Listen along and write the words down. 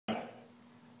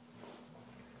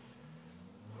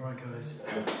Alright guys,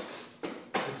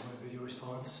 this is my video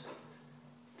response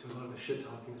to a lot of the shit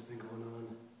talking that's been going on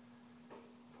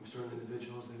from certain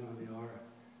individuals. They know who they are.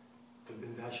 They've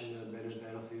been bashing the Bender's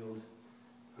Battlefield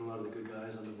and a lot of the good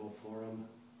guys on the Vote Forum.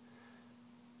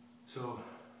 So,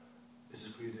 this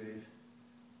is for you, Dave.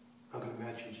 I'm going to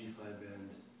match your G5 bend,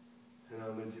 and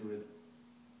I'm going to do it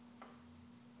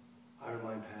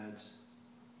ironmind pads,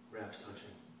 wraps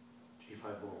touching,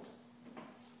 G5 bolt.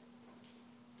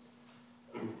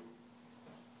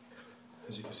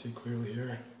 As you can see clearly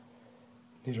here,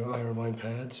 these are ironmind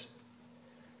pads.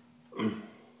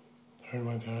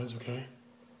 Ironmind pads, okay?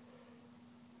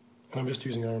 And I'm just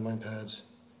using ironmind pads,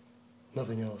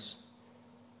 nothing else.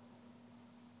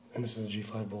 And this is a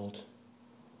G5 bolt.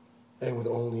 And with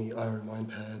only ironmind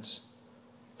pads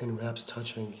and wraps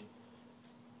touching,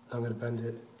 I'm going to bend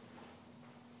it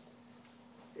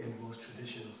in the most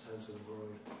traditional sense of the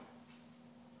word.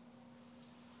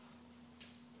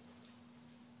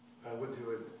 I would do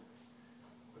it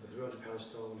with a 300-pound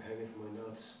stone hanging from my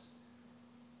nuts,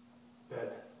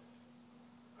 but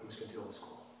I'm just going to do old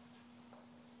school.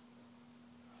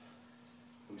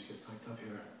 Let me just get psyched up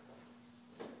here.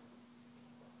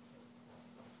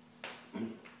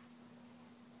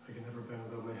 I can never bend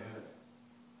without my head.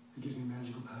 It gives me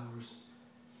magical powers.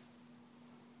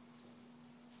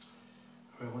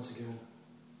 Alright, once again,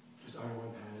 just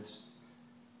ironmind pads.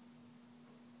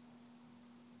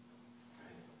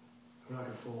 We're not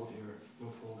going to fold here, no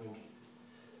folding.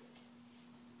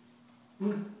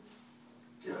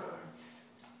 Yeah.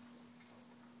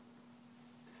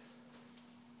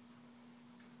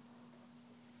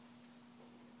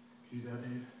 Can you do that,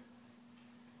 Dave?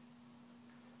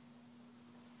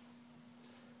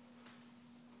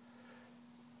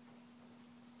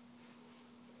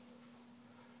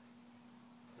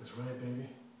 That's right, baby.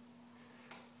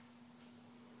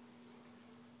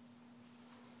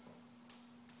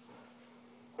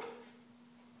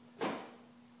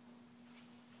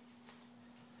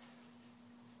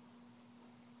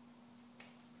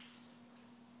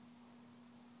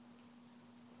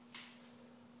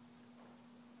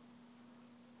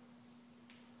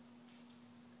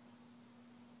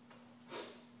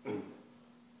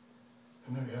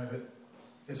 And there you have it.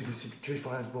 As you can see,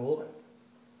 G5 bolt.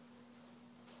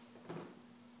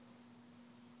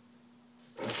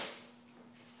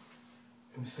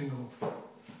 And single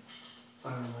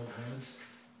ironmind pads.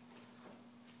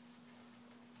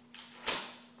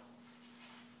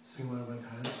 Single ironmind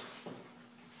pads.